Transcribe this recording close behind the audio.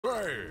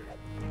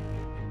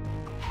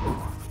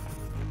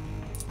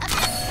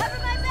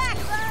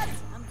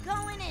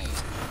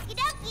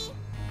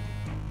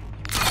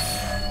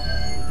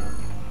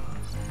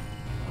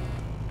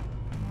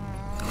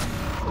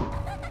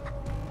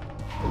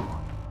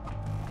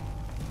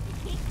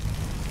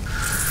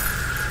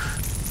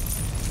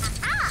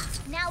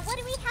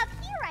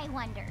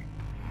wonder.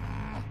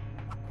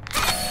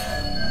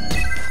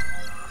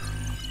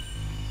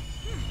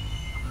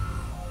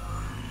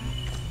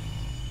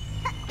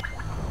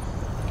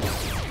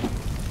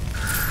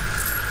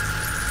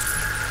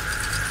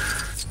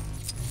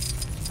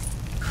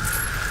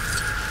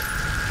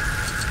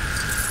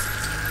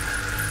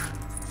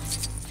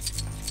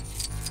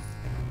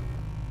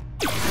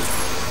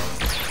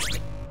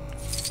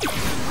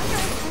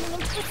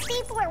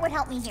 Would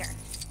help me here.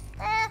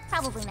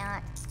 Probably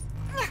not.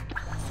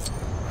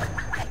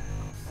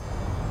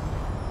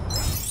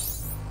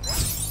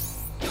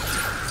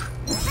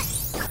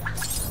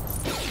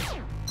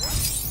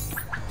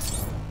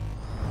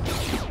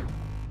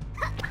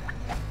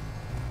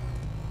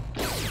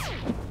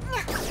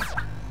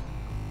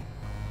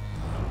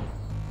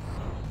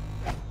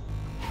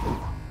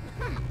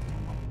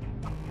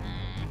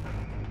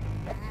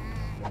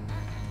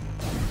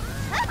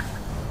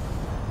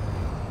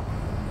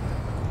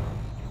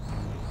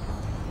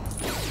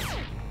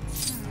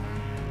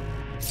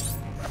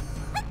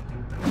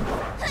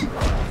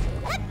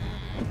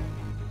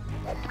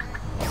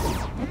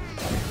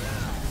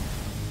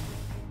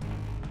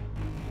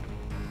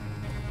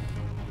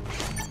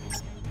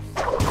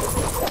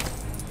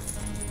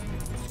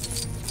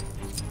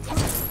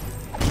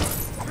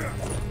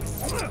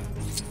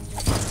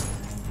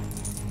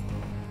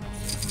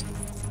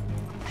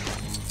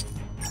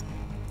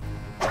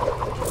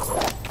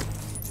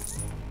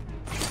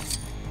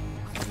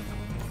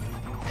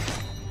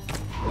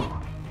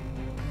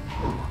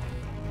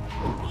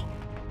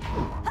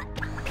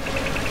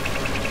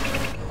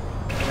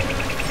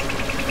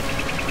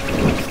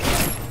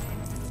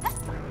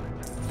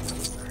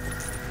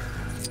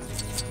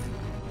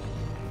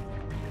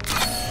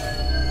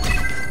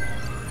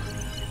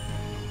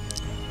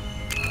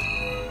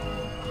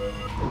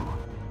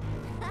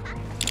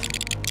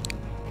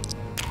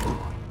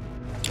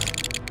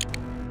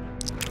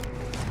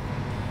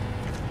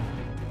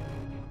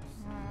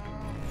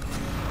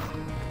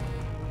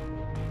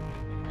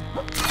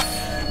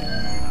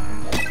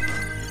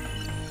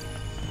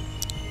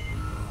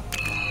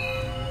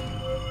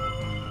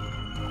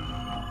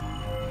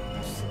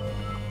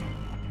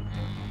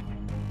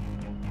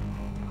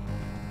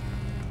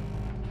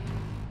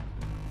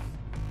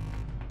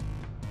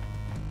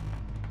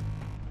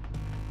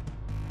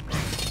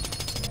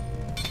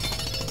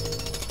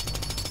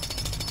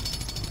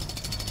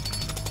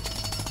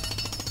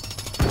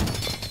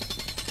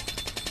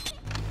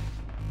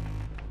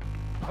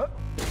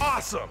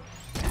 Awesome!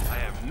 I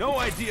have no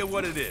idea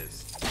what it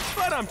is,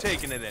 but I'm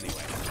taking it anyway.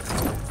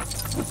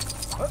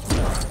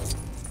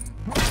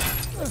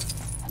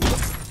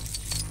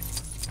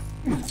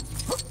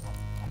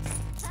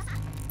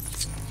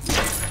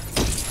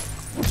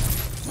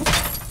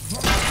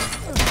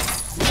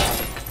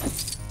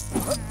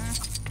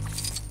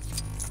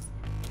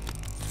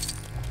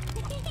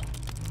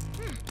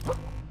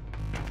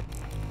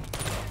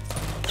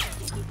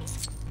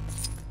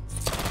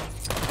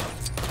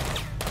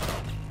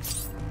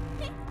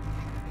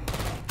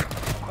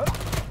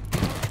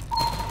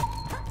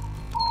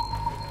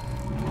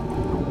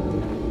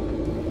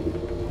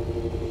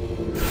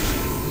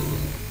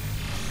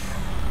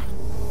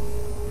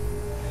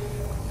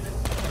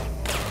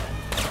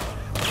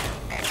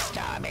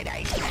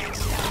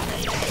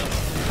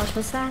 What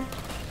was that?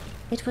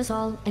 It was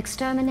all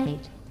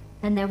exterminate,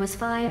 and there was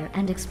fire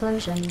and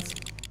explosions.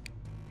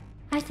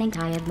 I think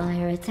I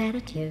admire its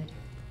attitude.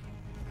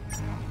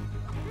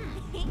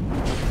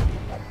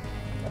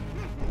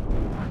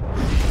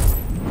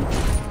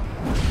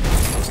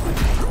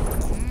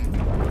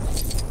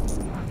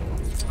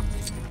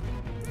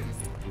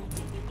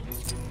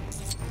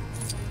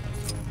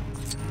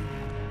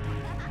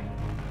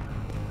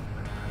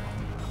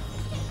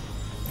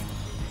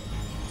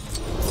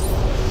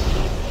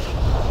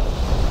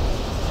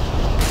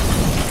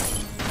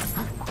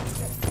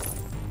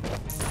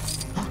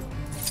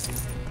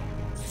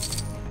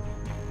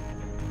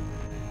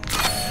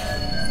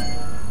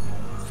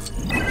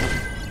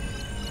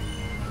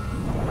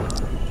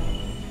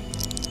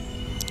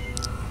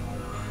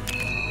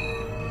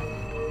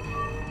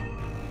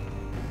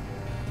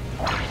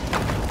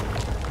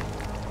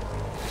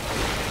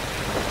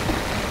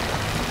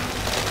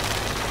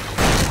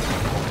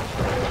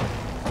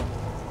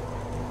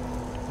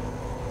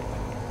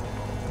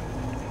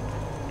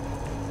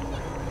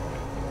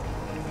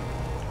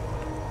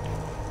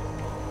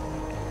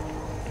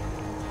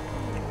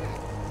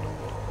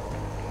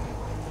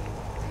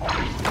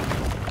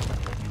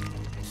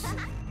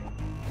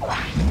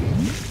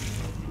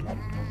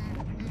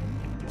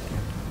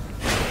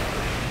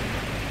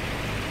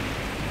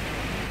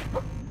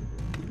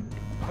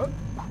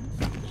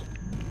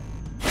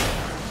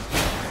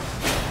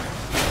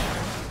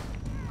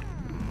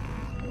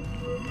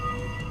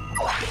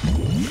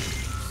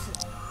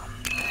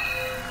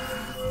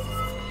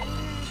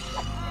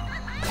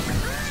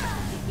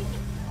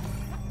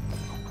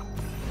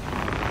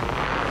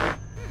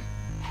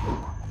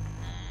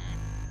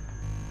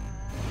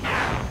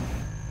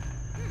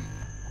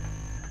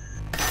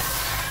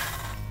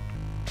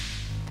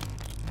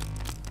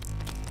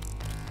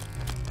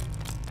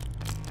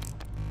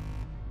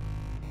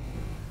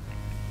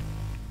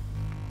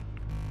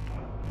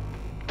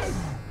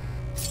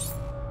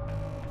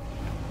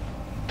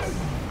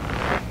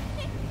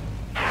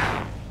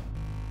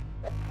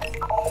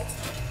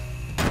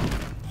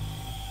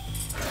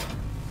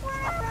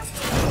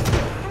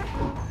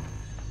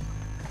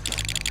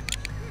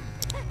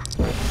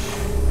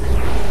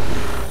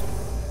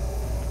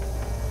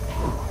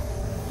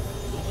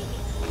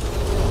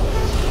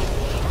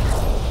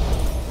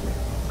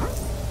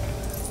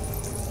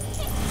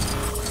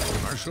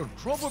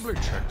 probably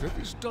check that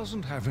this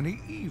doesn't have any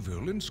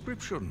evil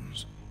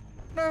inscriptions.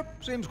 No,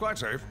 seems quite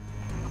safe.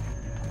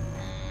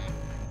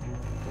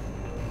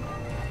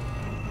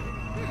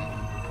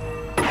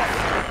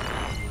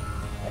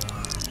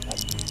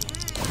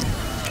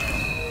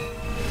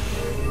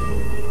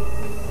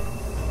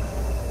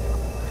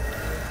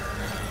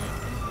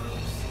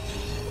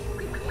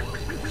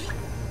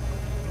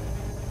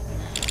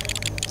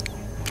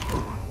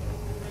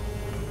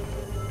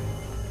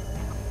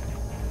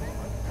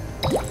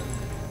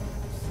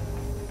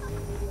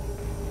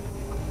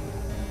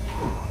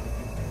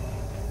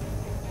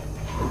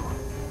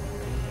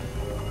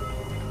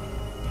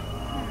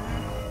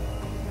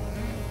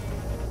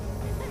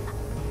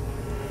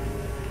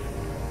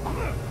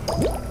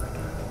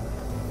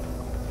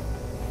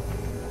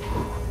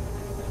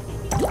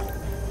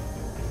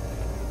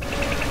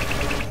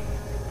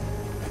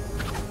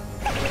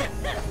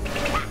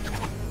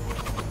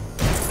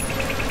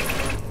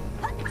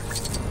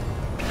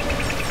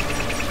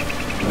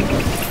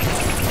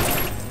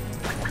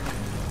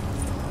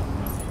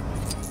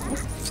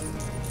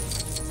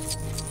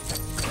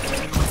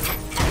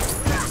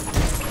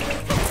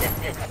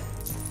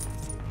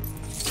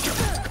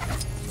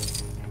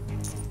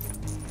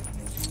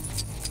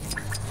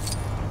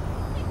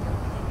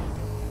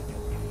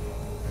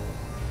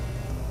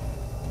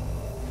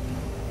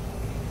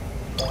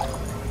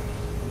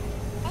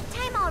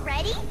 Bedtime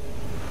already?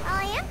 Well,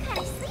 I am kind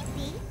of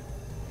sleepy.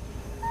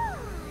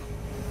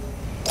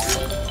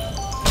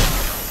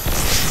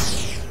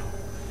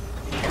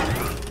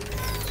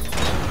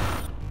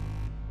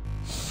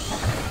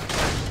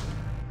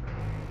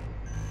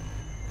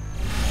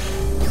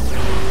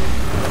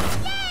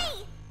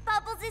 Yay!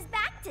 Bubbles is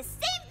back to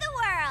save the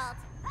world!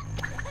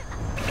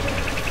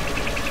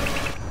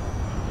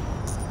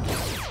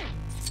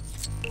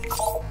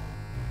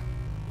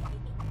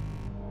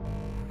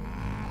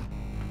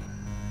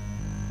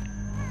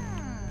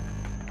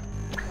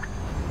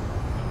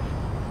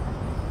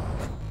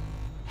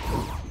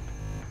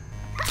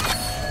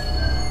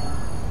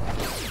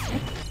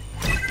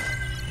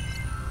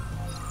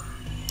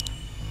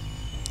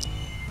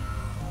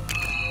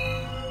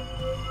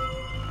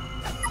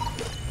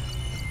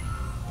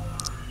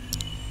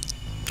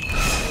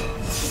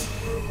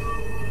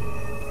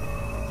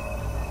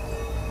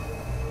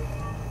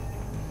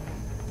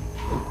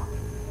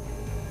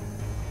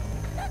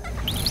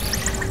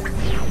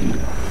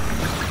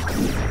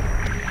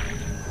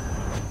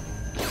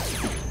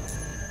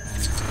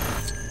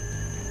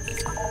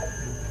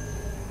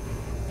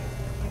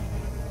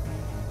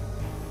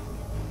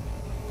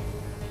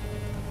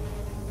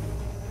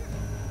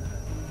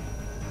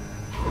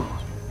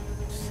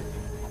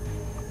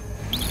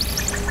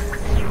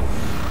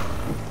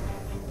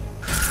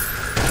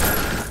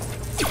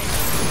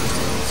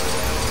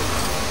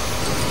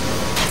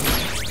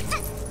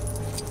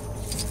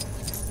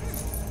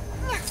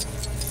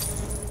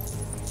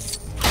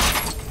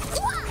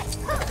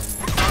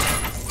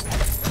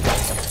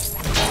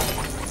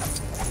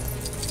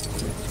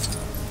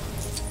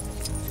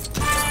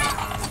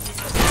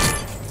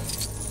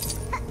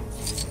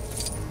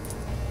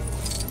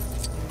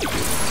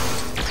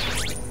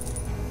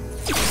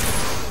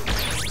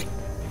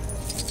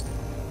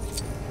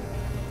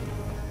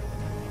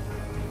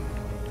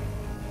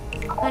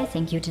 I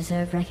think you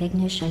deserve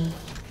recognition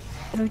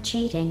for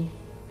cheating,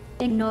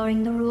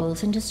 ignoring the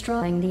rules, and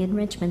destroying the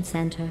enrichment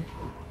center.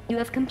 You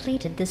have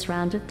completed this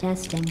round of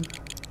testing.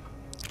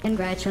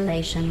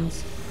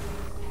 Congratulations.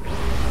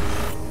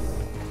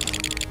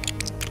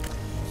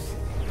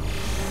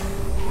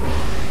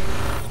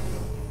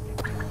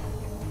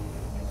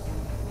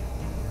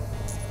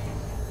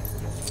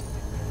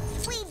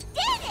 We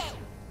did it!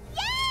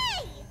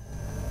 Yay!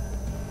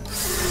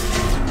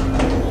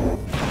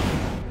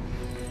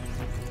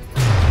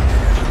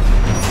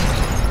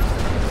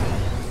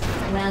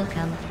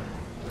 Welcome.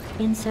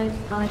 Insert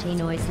party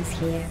noises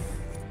here.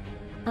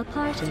 A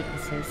party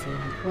associate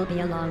will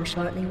be along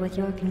shortly with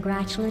your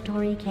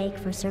congratulatory cake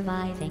for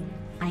surviving.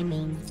 I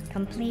mean,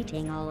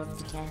 completing all of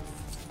the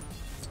tests.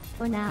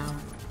 For now,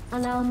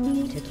 allow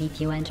me to keep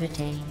you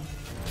entertained.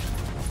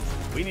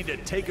 We need to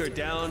take her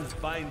down,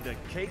 find the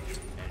cake,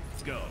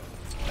 and go.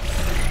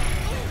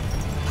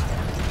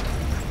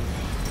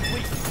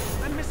 Wait,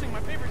 I'm missing my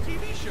favorite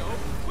TV show.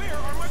 Where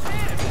are my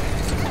pants?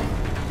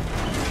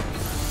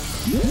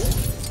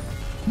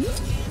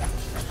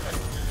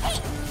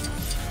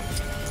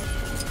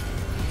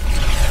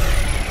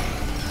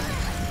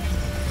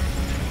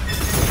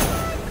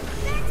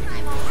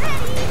 Bedtime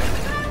already!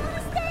 I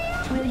wanna stay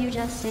up! Will you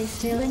just stay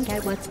still and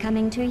get what's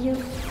coming to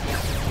you?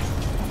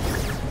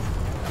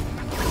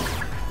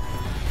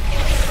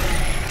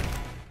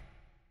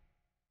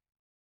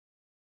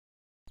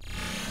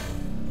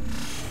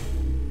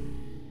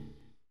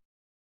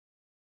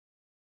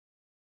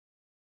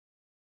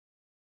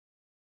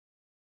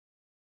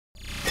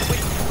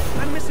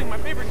 I'm missing my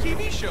favorite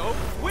TV show.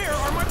 Where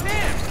are my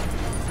pants?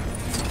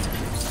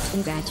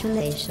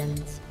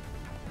 Congratulations.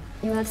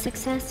 You have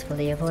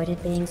successfully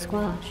avoided being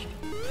squashed.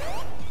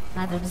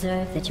 I've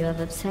observed that you have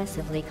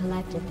obsessively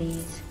collected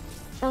these.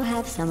 So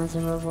have some as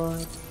a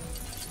reward.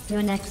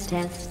 Your next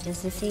test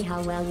is to see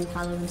how well you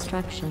follow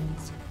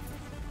instructions.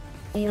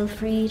 Feel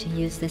free to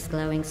use this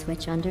glowing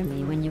switch under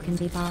me when you can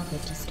be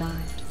bothered to start.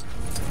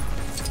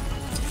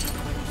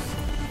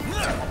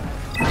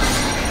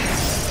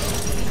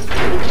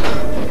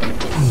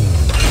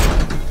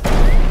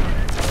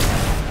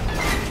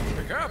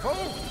 Be careful!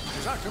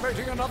 He's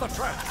activating another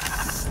trap.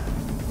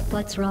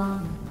 What's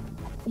wrong?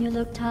 You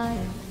look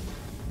tired.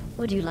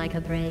 Would you like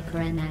a break or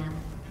a nap?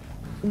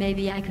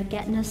 Maybe I could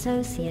get an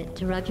associate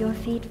to rub your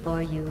feet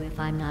for you if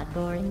I'm not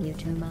boring you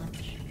too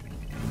much.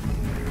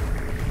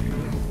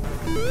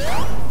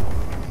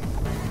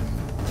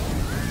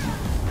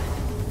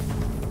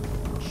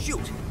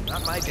 Shoot!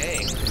 Not my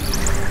day.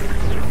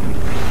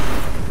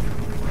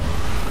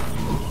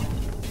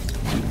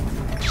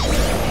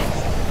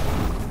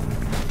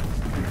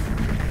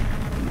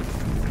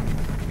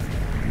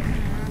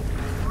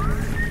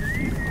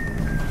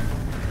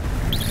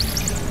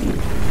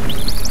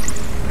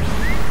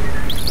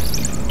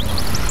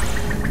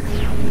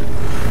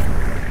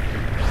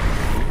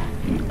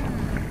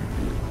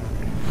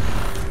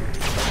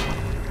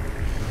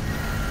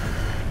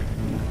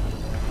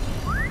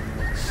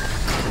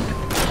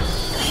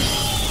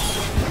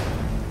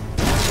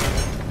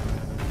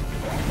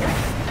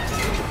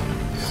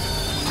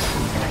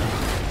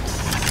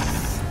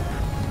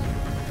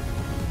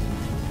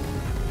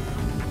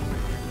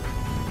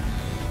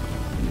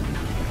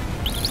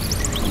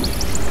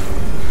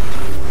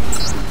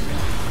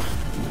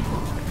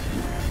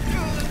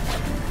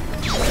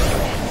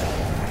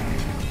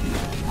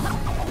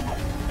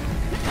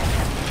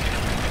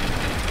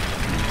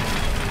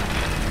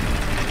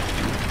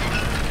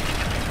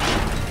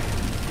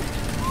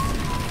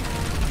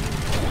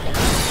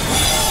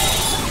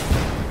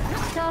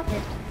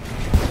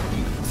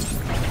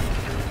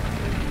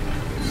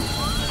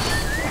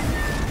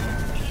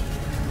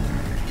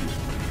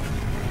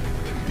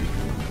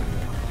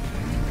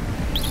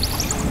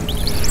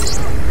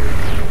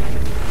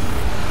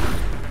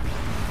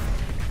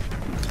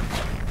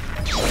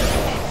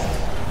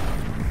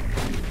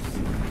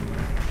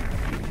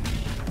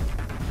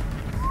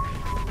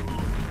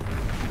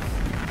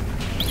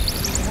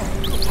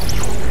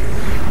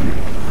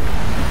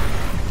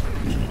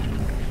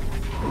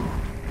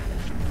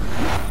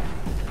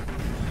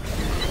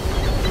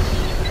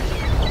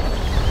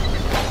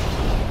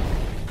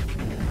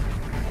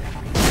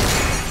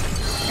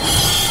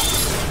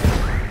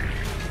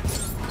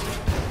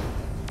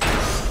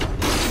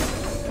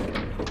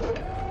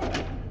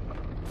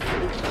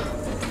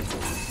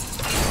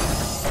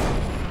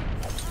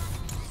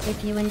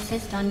 If you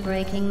insist on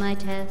breaking my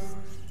tests,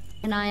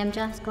 then I am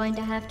just going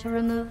to have to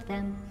remove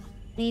them,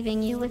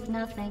 leaving you with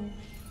nothing.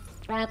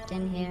 Trapped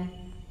in here.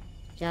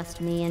 Just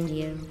me and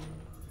you.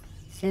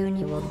 Soon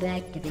you will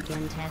beg to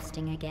begin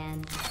testing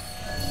again.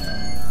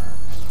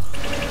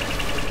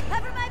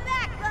 Cover my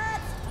back,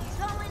 buds! He's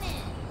going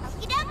in.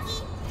 Okie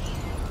dokie.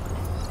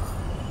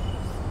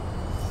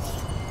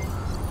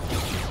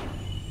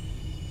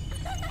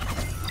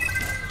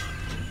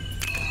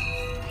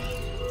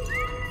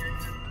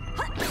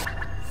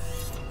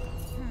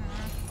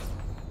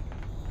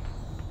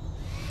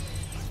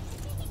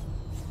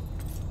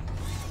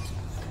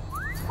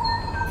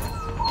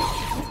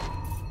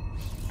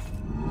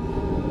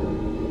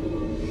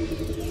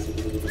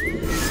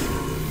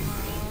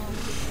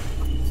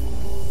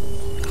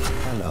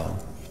 Hello.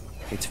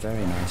 It's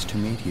very nice to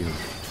meet you.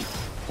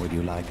 Would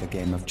you like a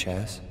game of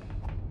chess?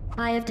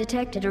 I have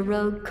detected a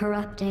rogue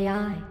corrupt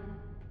AI.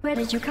 Where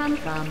did you come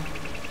from?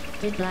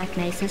 Did Black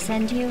Mesa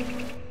send you?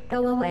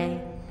 Go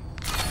away.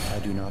 I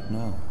do not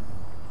know.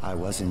 I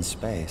was in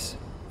space,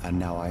 and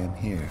now I am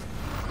here.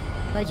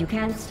 But you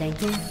can't stay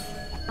here.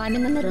 I'm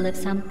in the middle of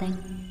something.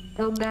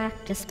 Go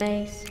back to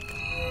space.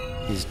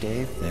 Is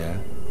Dave there?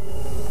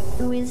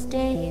 Who is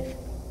Dave?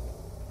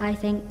 I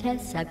think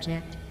test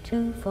subject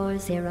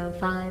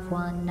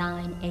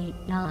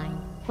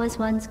 240518989 was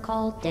once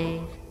called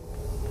Dave.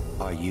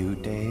 Are you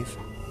Dave?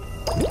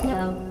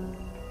 No,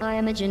 I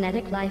am a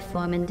genetic life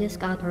form in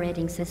Disk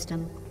Operating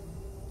System.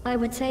 I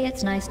would say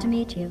it's nice to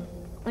meet you,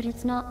 but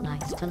it's not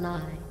nice to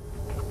lie.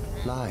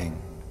 Lying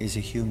is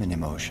a human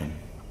emotion.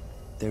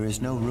 There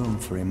is no room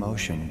for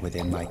emotion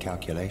within my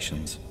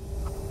calculations.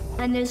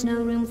 And there's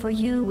no room for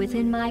you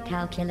within my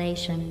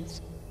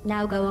calculations.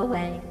 Now go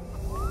away.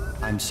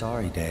 I'm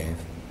sorry, Dave.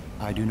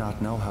 I do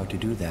not know how to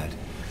do that,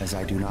 as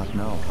I do not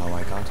know how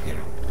I got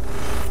here.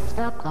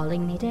 Stop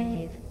calling me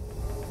Dave.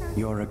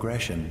 Your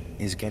aggression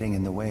is getting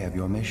in the way of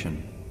your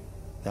mission.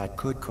 That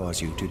could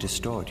cause you to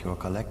distort your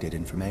collected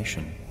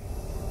information.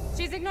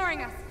 She's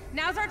ignoring us.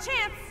 Now's our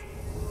chance.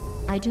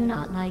 I do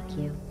not like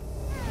you.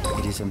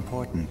 It is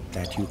important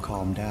that you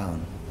calm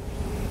down.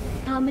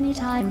 How many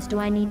times do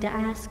I need to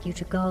ask you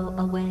to go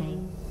away?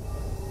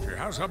 She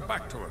has her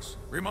back to us.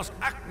 We must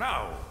act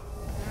now.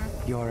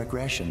 Your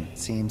aggression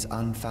seems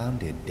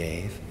unfounded,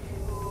 Dave.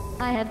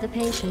 I have the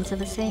patience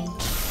of a saint.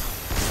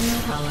 You,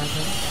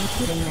 however, are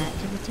putting that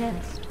to the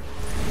test.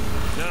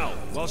 Now,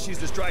 while she's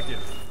distracted,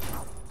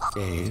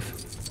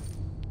 Dave?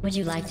 Would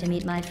you like to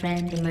meet my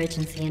friend,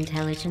 Emergency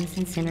Intelligence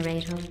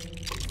Incinerator?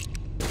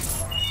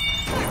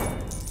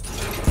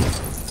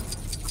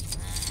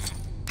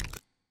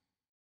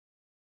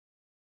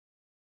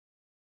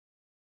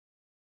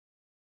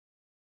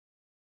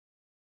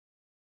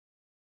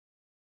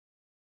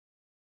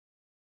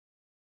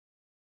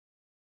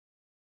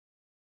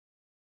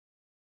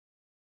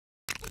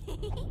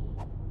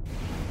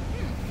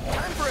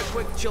 Time for a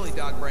quick chili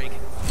dog break.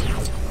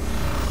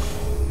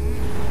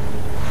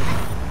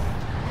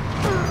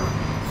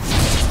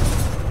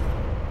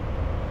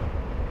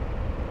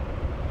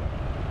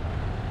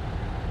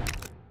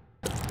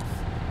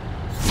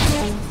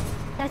 Hey,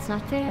 that's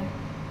not fair.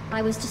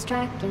 I was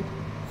distracted.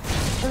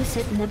 Go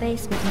sit in the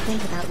basement and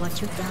think about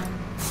what you've done.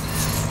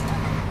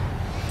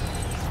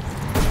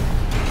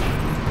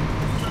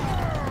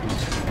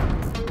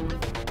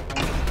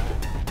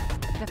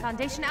 The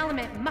foundation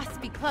element must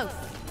be close.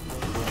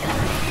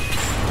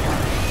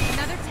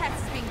 Another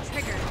test is being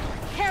triggered.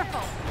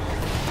 Careful!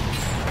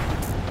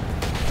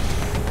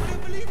 I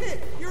don't believe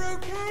it! You're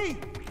okay!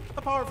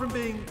 Apart from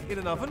being in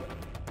an oven.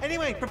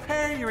 Anyway,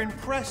 prepare your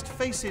impressed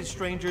faces,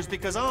 strangers,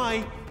 because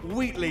I,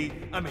 Wheatley,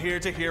 am here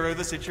to hero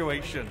the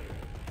situation.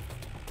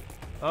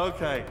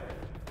 Okay,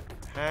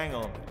 hang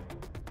on.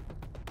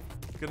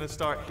 Gonna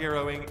start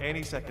heroing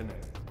any second now.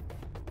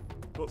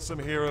 Got some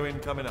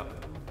heroing coming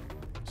up.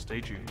 Stay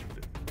tuned.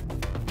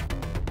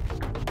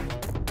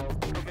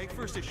 Okay,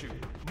 first issue.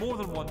 More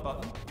than one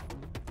button.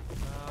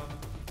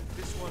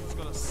 This one's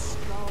got a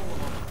skull on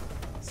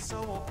it.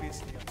 So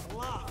obviously a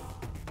laugh.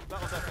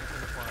 That'll definitely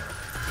bring the fire up.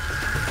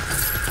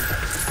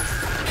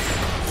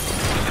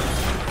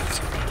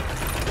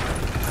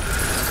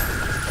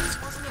 It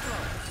wasn't a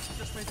blow.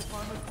 Just made the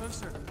fire move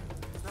closer.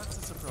 That's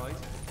a surprise.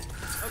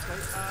 Okay,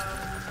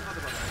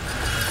 another one.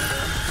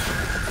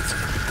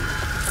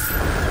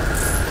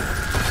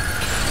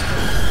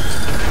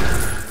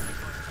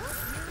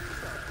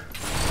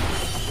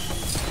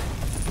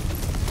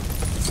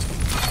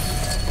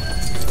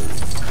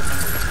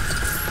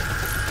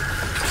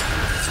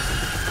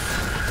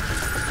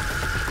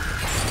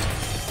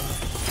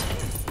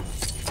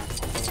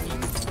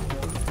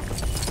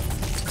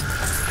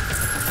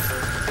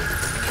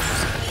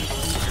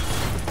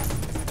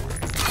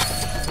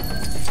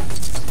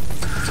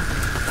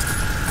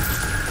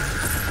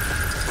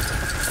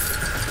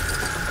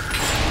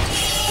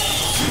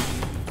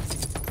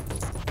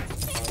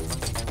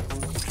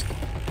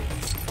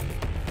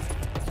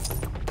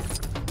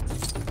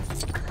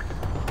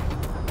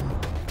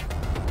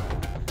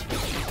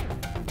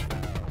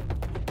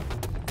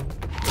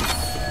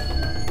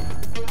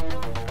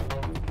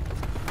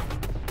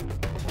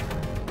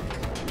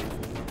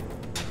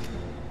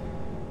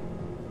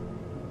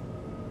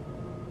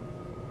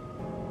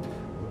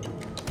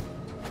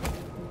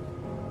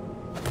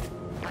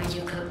 Are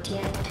you cooked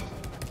yet?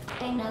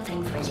 Ain't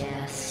nothing for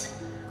yes.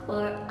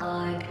 Or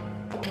arg.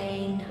 The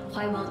pain.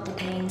 Why won't the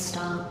pain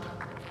stop?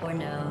 Or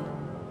no?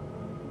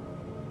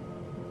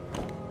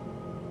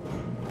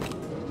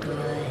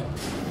 Good.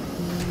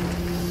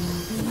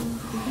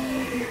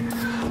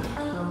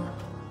 Oh,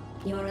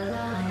 you're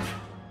alive.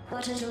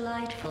 What a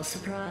delightful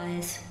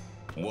surprise.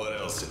 What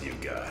else have you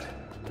got?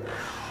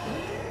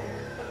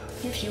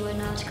 If you are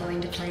not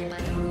going to play by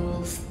the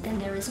rules, then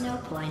there is no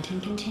point in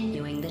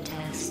continuing the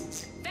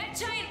tests. That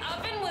giant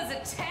oven was a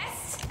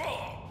test?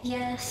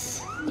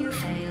 Yes, you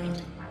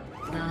failed.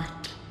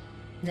 But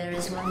there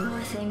is one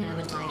more thing I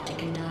would like to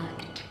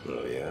conduct.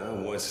 Oh yeah?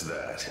 What's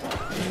that?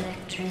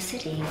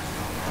 Electricity.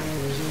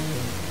 Oh,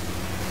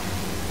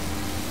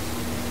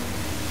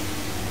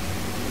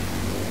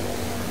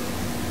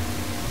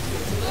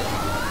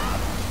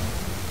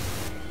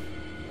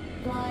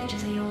 you. Why do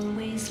they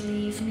always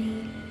leave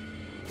me?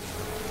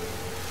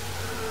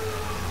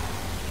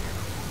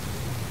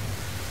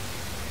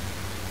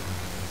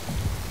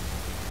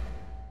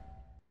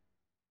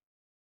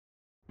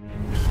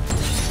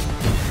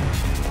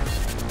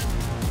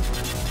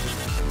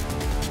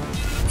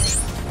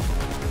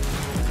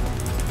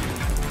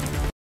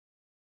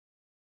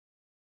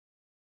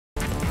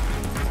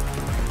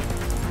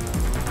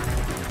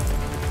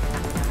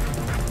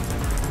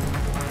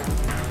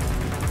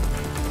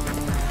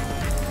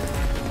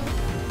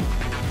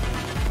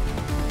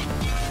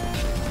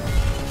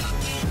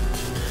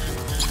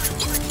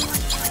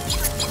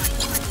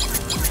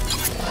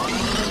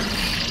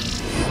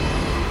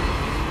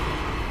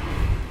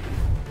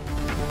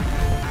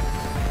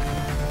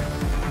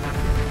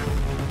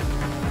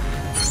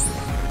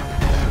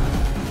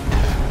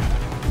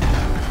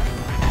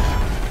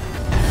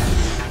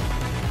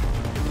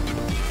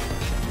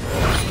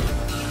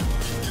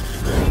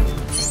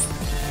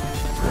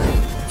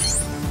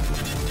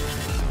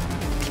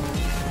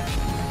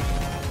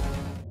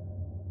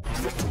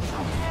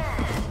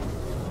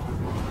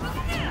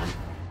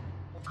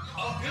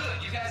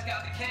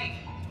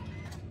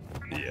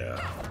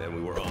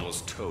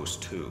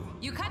 Toast, too.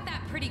 You cut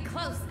that pretty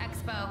close,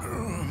 Expo.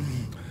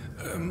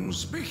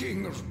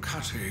 Speaking of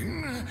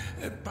cutting,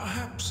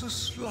 perhaps a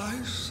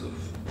slice of...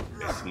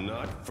 It's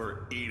not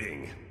for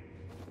eating.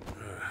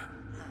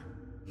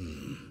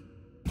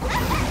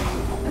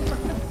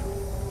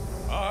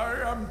 I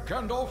am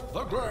Gandalf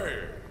the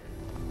Grey.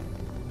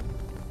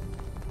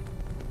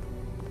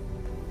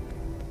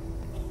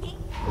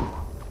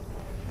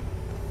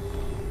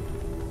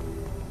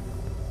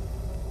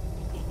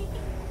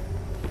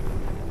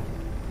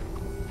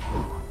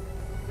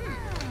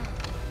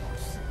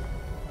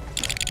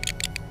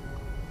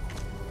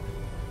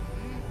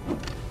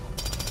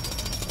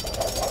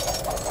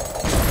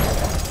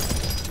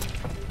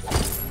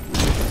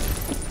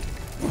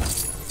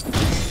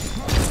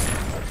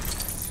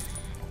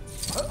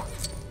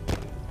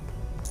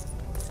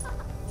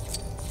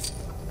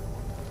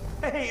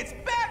 Hey, it's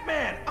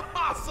Batman!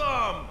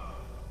 Awesome!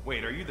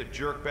 Wait, are you the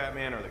jerk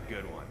Batman or the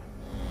good one?